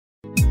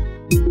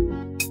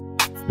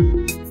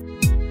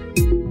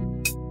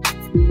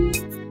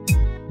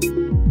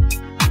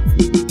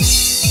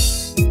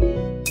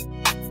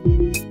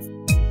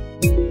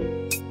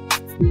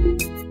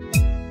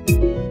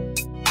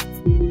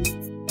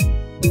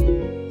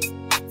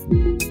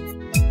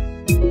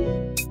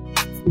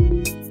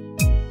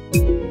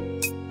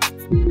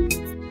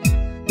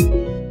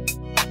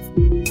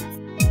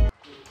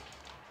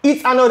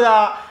It's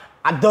another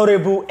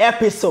adorable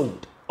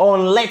episode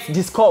on Let's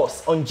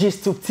Discuss on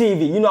GistTube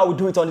TV. You know how we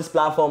do it on this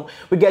platform.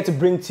 We get to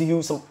bring to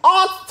you some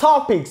hot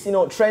topics,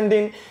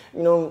 trending,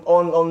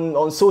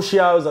 on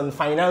socials, on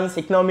finance,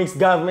 economics,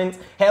 government,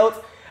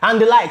 health, and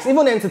the likes,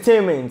 even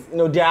entertainment.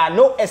 There are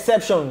no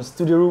exceptions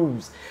to the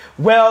rules.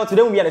 Well,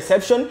 today will be an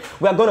exception.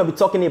 We are going to be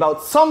talking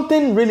about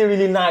something really,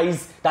 really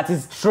nice that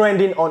is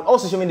trending on all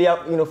social media,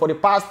 for the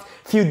past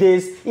few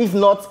days, if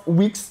not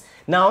weeks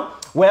now.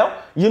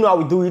 Well, you know how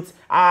we do it.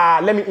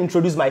 Let me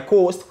introduce my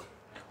co-host.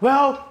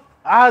 Well,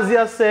 as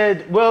you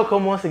said,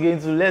 welcome once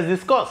again to Let's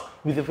Discuss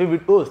with your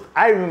favorite host.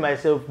 I remain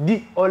myself,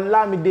 D.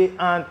 Olamide,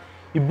 and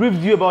we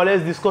briefed you about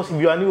Let's Discuss.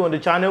 If you are new on the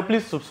channel,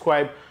 please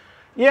subscribe.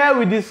 Here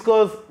we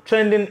discuss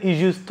trending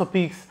issues,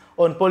 topics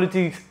on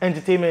politics,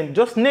 entertainment,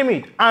 just name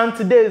it. And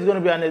today is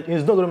not going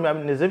to be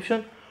an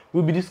exception.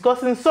 We'll be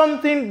discussing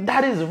something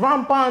that is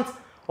rampant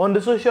on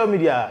the social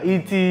media.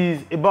 It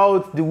is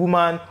about the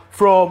woman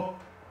from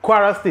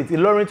Kwara State,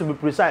 Ilorin to be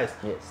precise.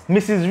 Yes.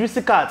 Mrs.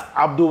 Risikat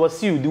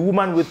Abdulwasiu, the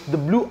woman with the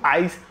blue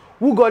eyes,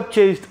 who got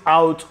chased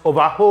out of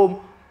her home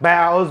by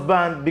her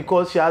husband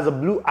because she has a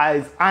blue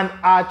eyes, and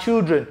her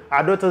children,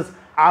 her daughters,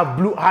 have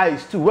blue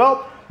eyes too.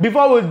 Well,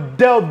 before we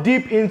delve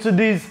deep into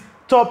this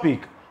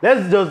topic,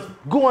 let's just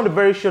go on a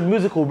very short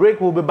musical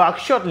break. We'll be back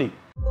shortly.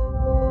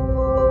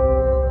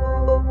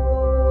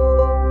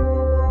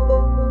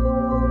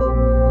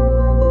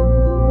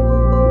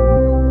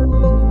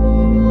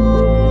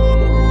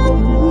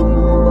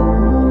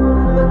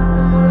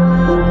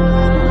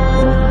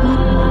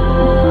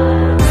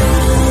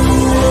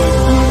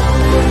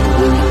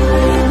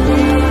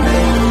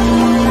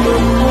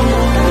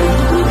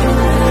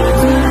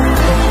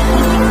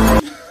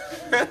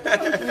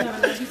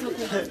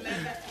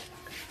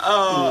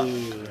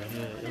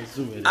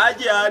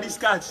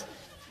 Risikat.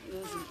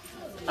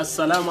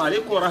 Assalamu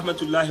alaikum wa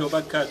rahmatullahi wa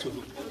barakatuh.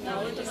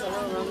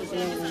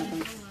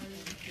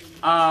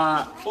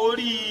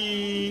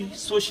 Orí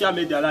social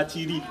media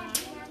láti rí.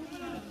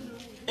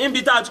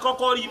 Níbi tá ti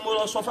kọ́kọ́ rí mo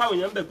lọ sọ fáwọn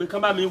èèyàn bẹ̀ pé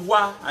kán bá mi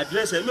wá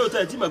address mi ò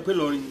tẹ́ tí mo pé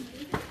lọ́rin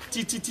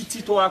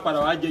títí tó wá padà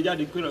wá jẹ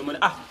jáde pé lọ́rin mo ní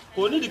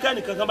kò ní dìkan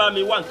nìkan kan bá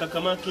mi wá nǹkan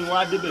kan mọ́ kí n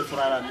wá débẹ̀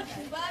fúnra ra mi.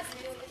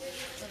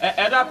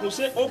 Ẹ dákun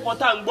ṣé ó kọ́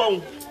tá ń gbọ́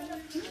òun.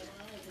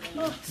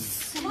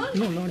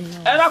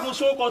 Ẹ dákun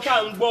ṣé ó kọ́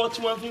tá ń gbọ́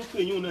tí wọ́n fi ń pè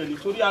yín náà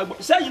nítorí agbọ́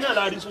sẹ́yìn náà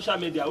la rí social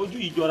media ojú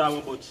ìjọra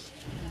wọn bọ̀ tí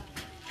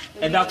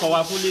ẹ dákọ̀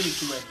wá fún lẹ́yìn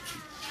túmọ̀ ẹ̀.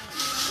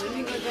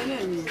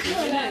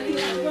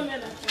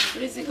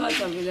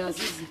 Risikat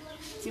Abdulwasiu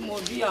tí mo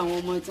bí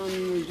àwọn ọmọ tán ní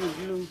ojú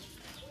blue.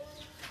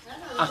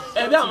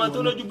 Ẹ bí àwọn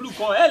tó lójú blue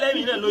kọ́ ẹ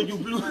lẹ́yìn náà lójú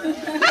blue.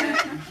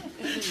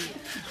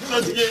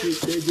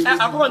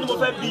 Àkọ́kọ́ ni mo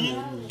fẹ́ bí yín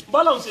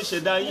bọ́lá òun ṣe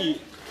ṣẹ̀dá yín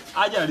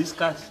ajá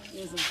Risikat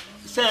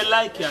ṣe é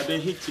láìkì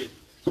abẹ́ hate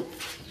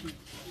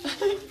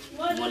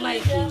Mo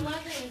láìpẹ́.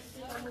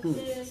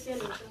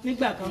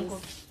 Nígbà kan kọ́.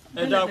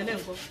 ẹ dákun.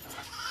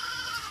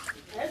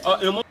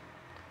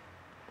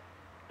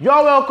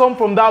 You're welcome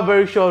from that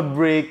very short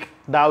break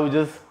that we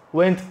just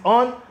went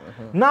on.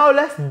 Now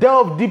let's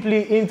delve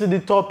deeply into the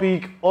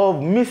topic of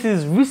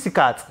Mrs.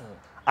 Risikat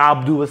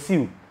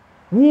Abdulwasiu,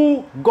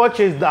 who got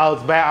chased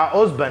out by her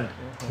husband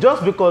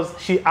just because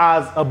she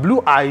has a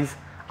blue eyes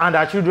and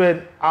her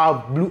children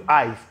have blue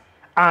eyes.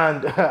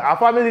 And her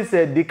family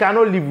said they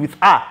cannot live with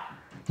her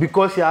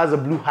because she has a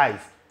blue eyes.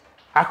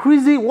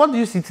 Akrizi, what do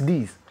you see to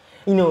this?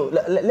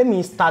 Let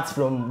me start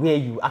from where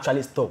you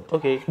actually stopped.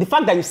 Okay. The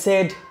fact that you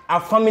said our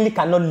family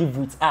cannot live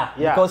with her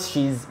because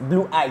she's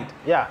blue-eyed.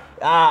 Yeah.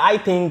 I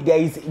think there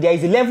is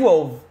a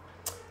level of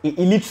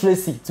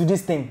illiteracy to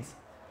these things.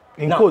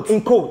 In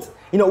quotes.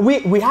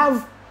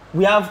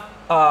 We have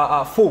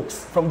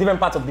folks from different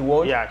parts of the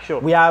world. Yeah, sure.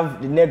 We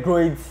have the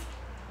Negroids,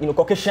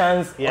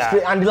 Caucasians,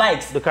 and the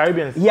likes. The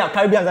Caribbeans. Yeah,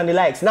 Caribbeans and the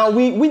likes. Now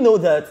we know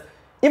that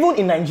even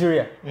in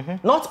Nigeria,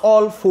 not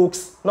all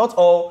folks, not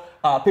all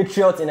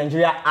patriots in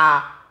Nigeria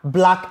are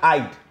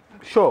black-eyed.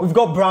 Sure. We've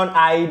got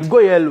brown-eyed. We've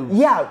got yellow.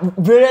 Yeah,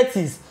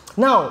 varieties.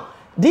 Now,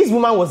 this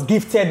woman was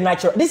gifted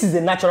natural. This is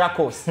a natural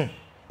cause.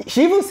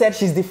 She even said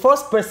she's the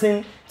first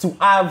person to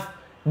have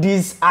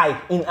this eye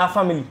in her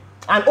family.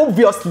 And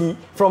obviously,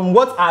 from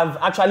what I've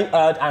actually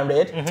heard and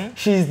read,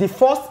 she's the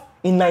first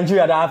in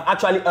Nigeria that I've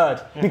actually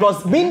heard.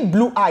 Because being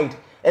blue-eyed,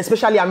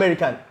 especially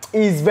American,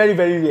 is very,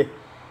 very rare.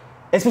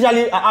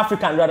 Especially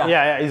African, rather.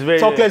 Yeah, it's very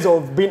talk less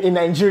of being a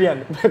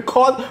Nigerian.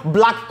 Called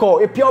black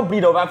core, a pure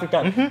breed of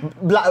African.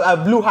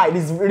 Blue-eyed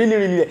is really,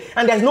 really rare.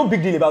 And there's no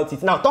big deal about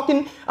it. Now,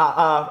 talking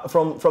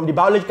from the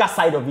biological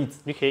side of it,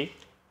 okay,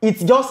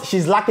 it's just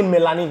she's lacking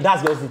melanin.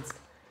 That's just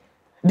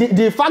it.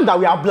 The fact that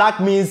we are black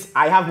means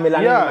I have melanin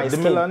in my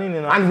skin. Melanin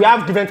in and we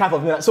have different types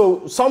of melanin.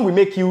 So some will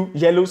make you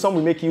yellow, some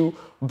will make you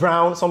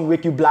brown, some will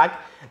make you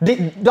black.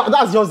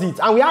 That's just it.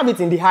 And we have it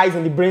in the eyes,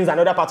 in the brains, and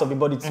other parts of the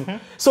body too.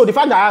 So the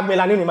fact that I have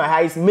melanin in my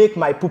eyes make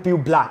my pupil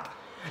black.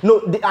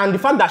 And the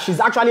fact that she's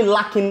actually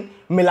lacking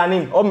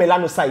melanin or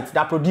melanocytes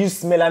that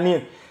produce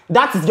melanin,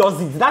 that is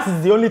just it. That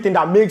is the only thing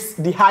that makes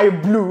the eye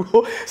blue.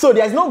 So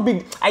there's no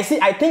big. I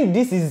think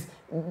this is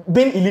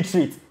being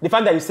illiterate. The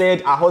fact that you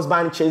said her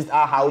husband chased her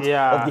out of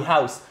the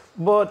house.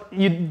 But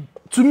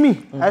to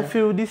me, I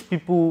feel these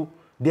people,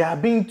 they are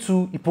being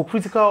too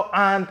hypocritical,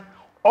 and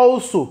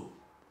also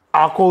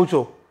our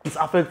culture is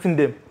affecting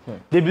them.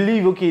 They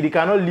believe, okay, they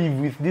cannot live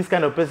with this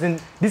kind of person.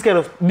 This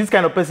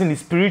kind of person is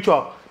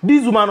spiritual.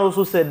 This woman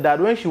also said that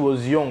when she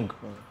was young,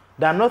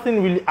 that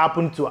nothing really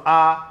happened to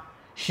her.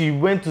 She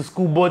went to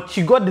school, but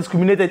she got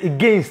discriminated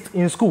against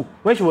in school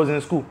when she was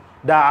in school.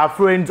 That her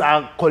friends,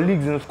 her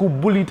colleagues in school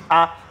bullied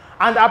her,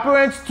 and her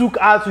parents took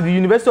her to the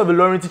University of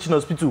Ilorin Teaching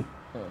Hospital.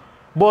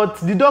 But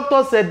the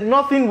doctor said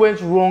nothing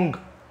went wrong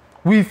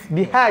with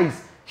the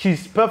eyes.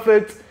 She's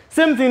perfect.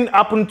 Same thing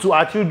happened to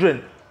her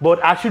children, but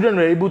her children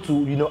were able to,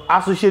 you know,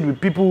 associate with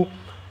people.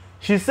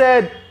 She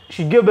said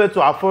she gave birth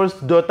to her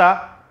first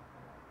daughter.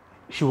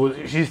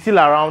 She's still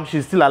around.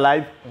 She's still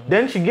alive.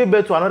 Then she gave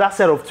birth to another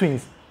set of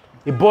twins,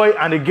 a boy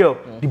and a girl.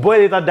 The boy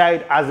later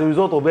died as a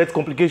result of health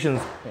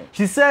complications.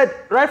 She said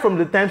right from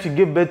the time she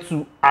gave birth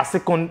to her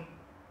second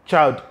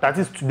child, that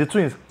is the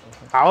twins,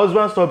 her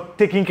husband stopped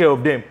taking care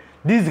of them.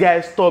 These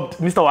guys stopped,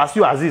 Mr.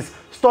 Wasiu Aziz,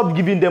 stopped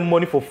giving them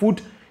money for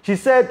food. She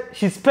said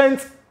she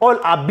spent all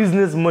her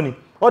business money,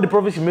 all the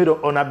profit she made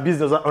on her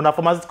business, on her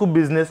pharmaceutical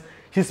business,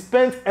 she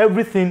spent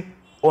everything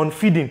on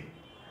feeding.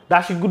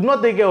 That she could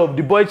not take care of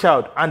the boy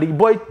child, and the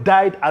boy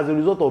died as a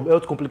result of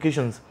health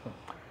complications.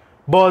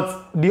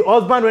 But the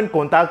husband, when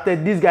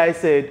contacted, this guy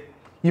said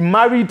he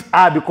married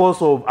her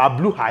because of her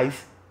blue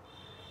eyes.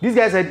 This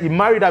guy said he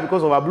married her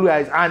because of her blue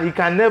eyes, and he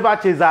can never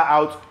chase her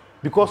out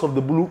because of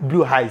the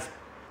blue eyes.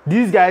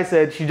 This guy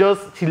said she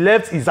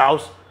left his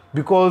house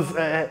because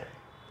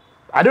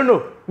I don't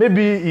know,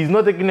 maybe he's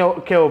not taking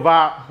care of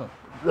her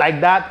like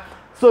that.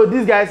 So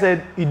this guy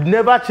said he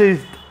never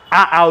chased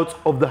her out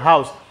of the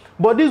house.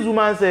 But this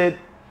woman said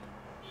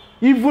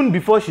even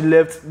before she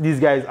left this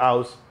guy's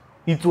house,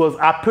 it was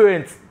her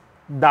parents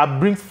that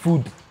brings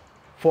food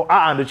for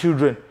her and the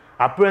children.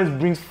 Her parents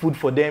brings food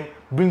for them,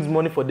 brings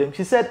money for them.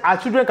 She said her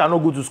children cannot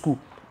go to school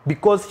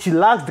because she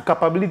lacks the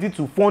capability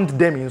to fund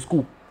them in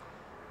school.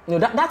 You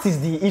know, that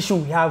is the issue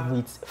we have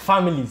with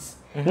families.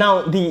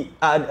 Now,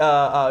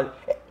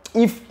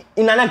 if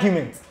in an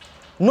argument,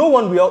 no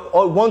one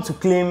will want to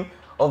claim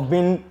of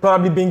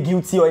probably being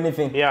guilty or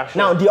anything. Yeah,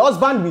 sure. Now, the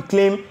husband will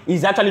claim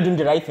is actually doing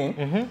the right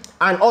thing,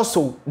 and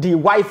also the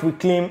wife will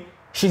claim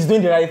she's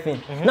doing the right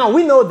thing. Now,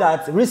 we know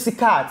that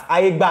Risikat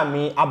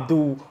Ayegbami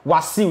Abdul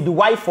Wasil, the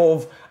wife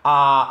of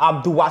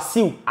Abdul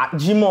Wasil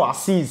Jimo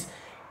Aziz,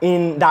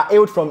 that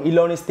hailed from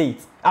Ilorin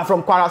State,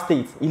 from Kwara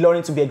State,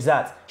 Ilorin to be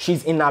exact.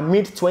 She's in her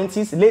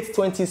mid-20s, late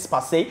 20s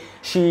per se.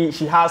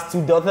 She has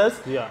two daughters,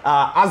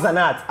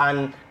 Azanat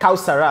and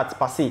Kausarat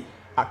per se.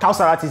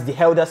 Kausarat is the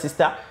elder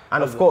sister,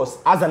 and of course,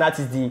 Azanat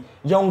is the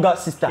younger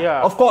sister.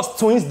 Yeah. Of course,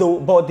 twins though,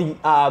 but the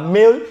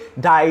male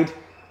died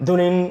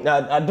during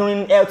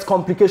health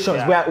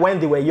complications when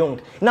they were young.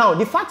 Now,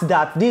 the fact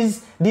that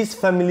this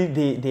family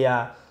they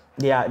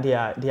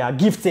are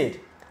gifted,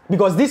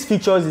 because these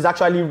features is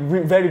actually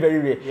very, very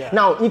rare. Yeah.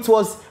 Now, it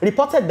was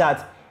reported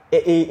that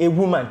a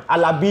woman,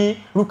 Alabi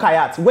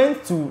Rukayat,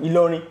 went to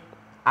Ilorin,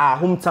 her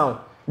hometown,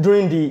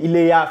 during the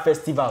Ileya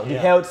festival, the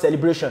health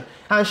celebration,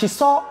 and she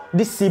saw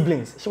these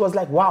siblings. She was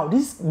like, wow,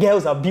 these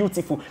girls are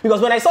beautiful.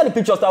 Because when I saw the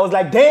pictures, I was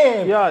like,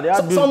 damn. Yeah, they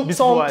are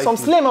some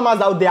slay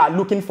mamas out there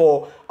looking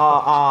for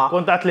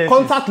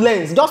contact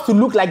lens just to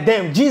look like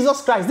them.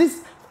 Jesus Christ,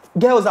 these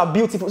girls are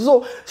beautiful.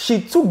 So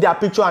she took their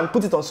picture and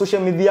put it on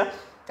social media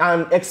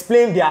and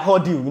explained their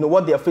ordeal, you know,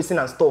 what they are facing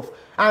and stuff.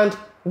 And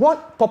one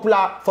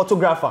popular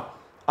photographer,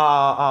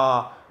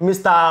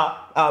 Mr.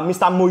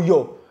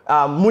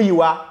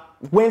 Muyiwa,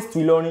 went to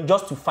Ilorin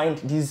just to find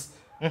this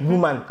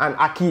woman and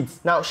her kids.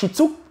 Now, he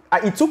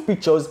took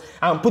pictures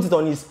and put it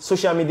on his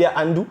social media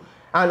handle.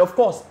 And of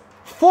course,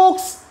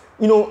 folks,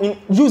 you know,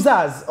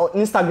 users on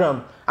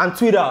Instagram and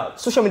Twitter,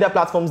 social media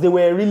platforms, they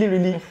were really,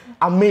 really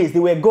amazed. They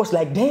were ghosts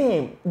like,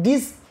 damn,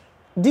 these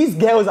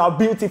girls are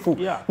beautiful.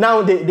 Yeah.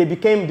 Now they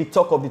became the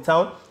talk of the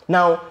town.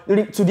 Now,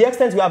 to the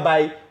extent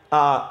whereby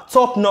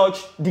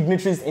top-notch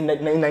dignitaries in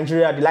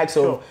Nigeria, the likes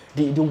of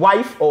the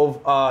wife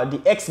of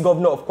the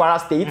ex-governor of Kwara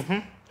State,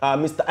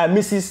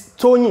 Mrs.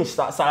 Tony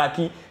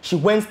Saraki, she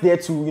went there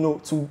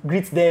to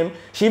greet them.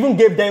 She even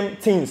gave them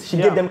things. She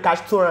gave them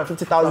cash,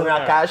 250,000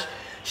 naira cash.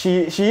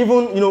 She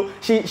even,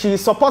 she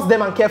supports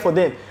them and care for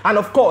them. And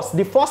of course,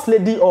 the first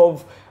lady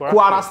of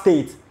Kwara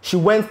State, she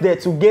went there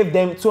to give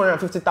them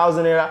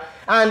 250,000 naira.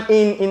 And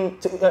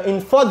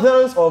in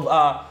furtherance of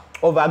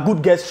her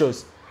good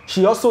gestures,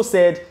 she also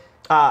said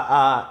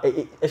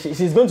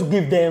she's going to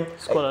give them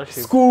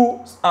scholarship,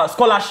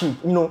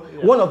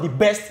 one of the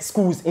best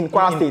schools in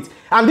Kwara State.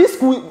 And this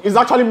school is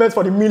actually meant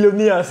for the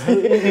millionaires.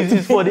 It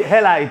is for the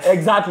hellites.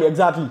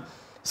 Exactly.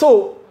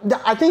 So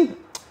I think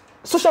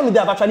social media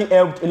have actually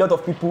helped a lot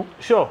of people.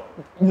 Sure.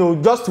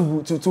 Just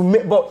to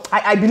make, but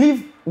I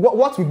believe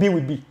what will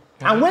be.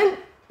 And when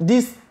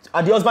the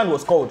husband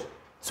was called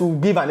to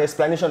give an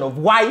explanation of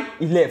why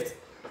he left,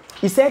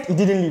 he said he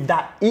didn't leave,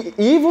 that he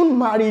even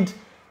married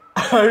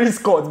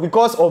Riscott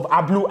because of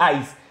her blue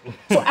eyes.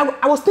 So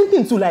I was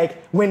thinking too, like,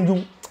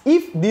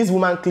 if this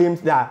woman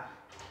claims that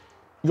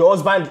your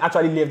husband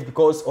actually left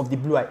because of the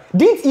blue eye.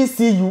 Didn't he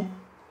see you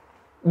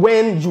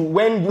when you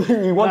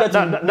wanted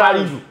to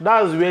marry you?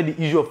 That's where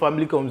the issue of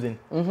family comes in.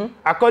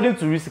 According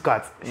to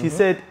Risikat, she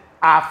said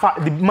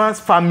the man's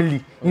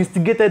family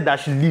instigated that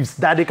she leaves,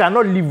 that they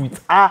cannot live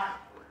with her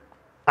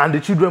and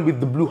the children with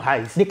the blue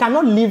eyes. They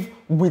cannot live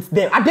with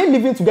them. Are they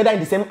living together in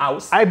the same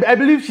house? I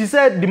believe she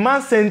said the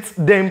man sent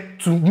them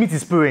to meet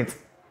his parents.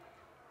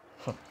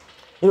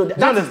 You know, Do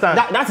you understand?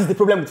 That is the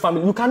problem with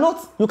family. You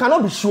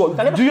cannot be sure. You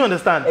can never, Do you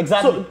understand?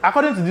 Exactly. So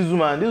according to this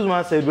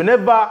woman said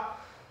whenever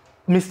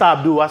Mr.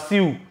 Abdul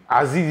Wasiu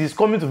Aziz is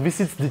coming to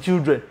visit the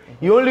children,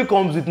 he only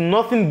comes with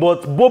nothing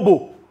but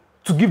bobo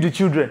to give the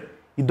children.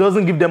 He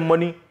doesn't give them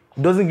money.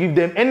 He doesn't give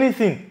them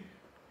anything.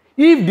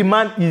 If the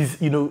man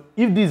is,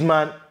 if this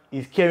man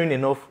is caring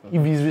enough,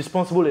 if he's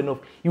responsible enough,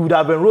 he would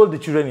have enrolled the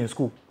children in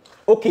school.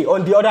 Okay,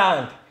 on the other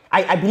hand,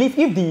 I believe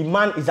if the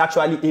man is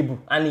actually able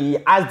and he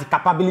has the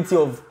capability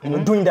of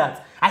doing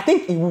that, I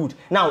think he would.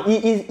 Now,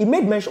 he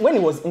made mention, when he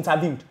was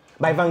interviewed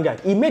by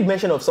Vanguard, he made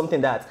mention of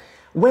something that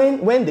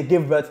when they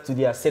gave birth to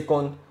their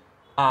second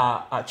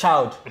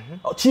child,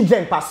 or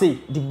children per se,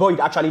 the boy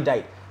actually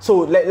died. So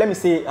let me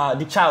say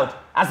the child,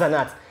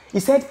 Azanat,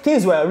 he said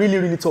things were really,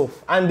 really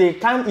tough and they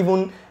can't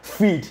even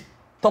feed,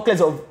 talk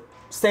less of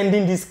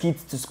sending these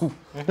kids to school.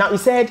 Now, he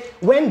said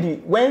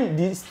when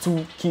these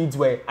two kids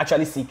were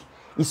actually sick,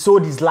 he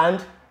sold his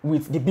land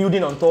with the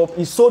building on top.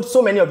 He sold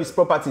so many of his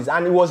properties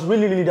and he was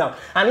really, really down.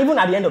 And even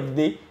at the end of the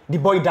day, the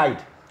boy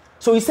died.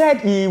 So he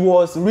said he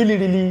was really,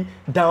 really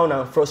down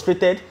and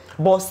frustrated.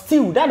 But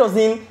still, that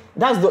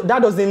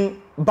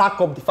doesn't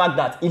back up the fact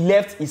that he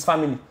left his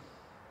family.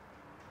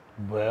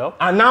 Well,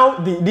 and now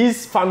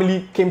this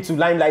family came to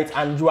limelight,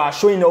 and you are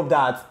showing up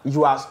that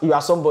you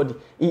are somebody.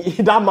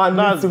 That man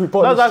needs to be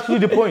punished. That's actually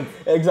the point.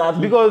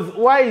 Exactly. Because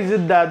why is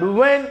it that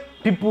when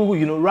people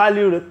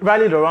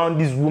rallied around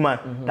this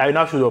woman that you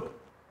now showed up?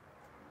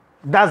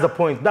 That's the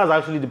point. That's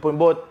actually the point.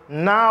 But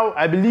now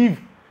I believe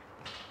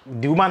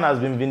the woman has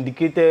been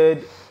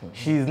vindicated.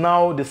 She's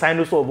now the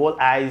signus of all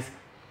eyes.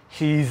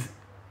 She's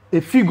a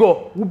figure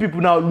who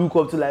people now look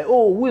up to, like,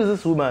 oh, who is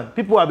this woman?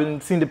 People have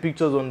been seeing the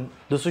pictures on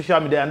the social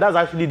media, and that's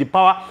actually the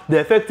power, the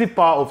effective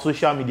power of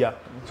social media.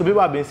 So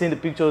people have been seeing the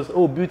pictures,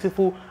 oh,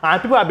 beautiful, and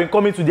people have been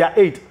coming to their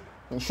aid.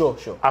 Sure.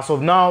 As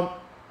of now,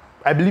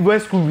 I believe when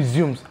school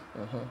resumes,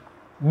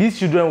 these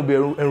children will be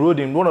enrolled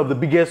in one of the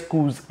biggest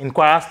schools in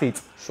Kwara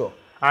State. Sure.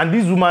 And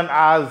this woman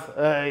has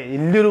a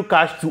little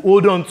cash to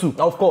hold on to.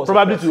 Of course.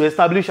 Probably to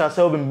establish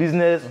herself in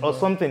business or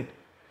something.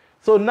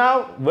 So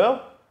now,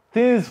 well,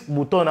 things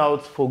will turn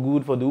out for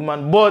good for the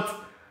woman. But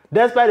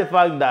despite the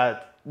fact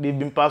that they've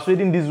been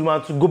persuading this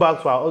woman to go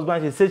back to her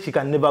husband, she said she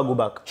can never go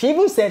back. She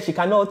even said she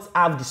cannot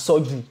have the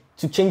surgery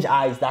to change her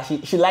eyes, that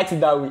she likes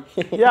it that way.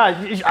 Yeah,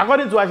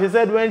 according to her, she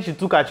said when she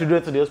took her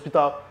children to the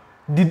hospital,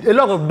 a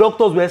lot of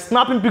doctors were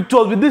snapping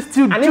pictures with these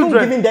children. And even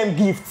giving them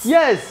gifts.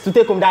 Yes. To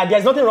take home. That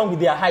there's nothing wrong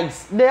with their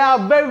eyes. They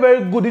are very,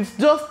 very good. It's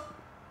just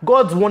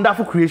God's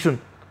wonderful creation.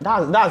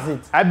 That's it.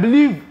 I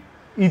believe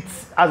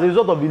it's as a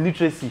result of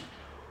illiteracy.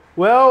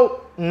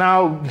 Well,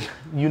 now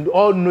you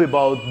all know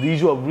about the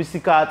issue of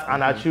Risikat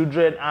and her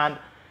children and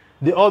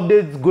the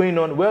updates going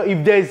on. Well,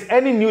 if there is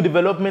any new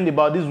development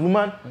about this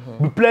woman,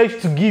 we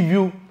pledge to give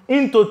you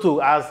in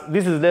total, as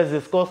this is Let's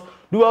Discuss.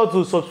 Do well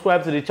to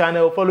subscribe to the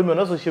channel. Follow me on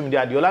all social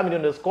media at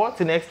Olamide_.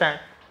 Till next time,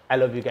 I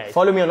love you guys.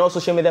 Follow me on all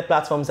social media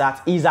platforms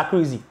at Isaac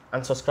Crazy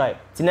and subscribe.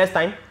 Till next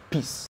time,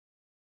 peace.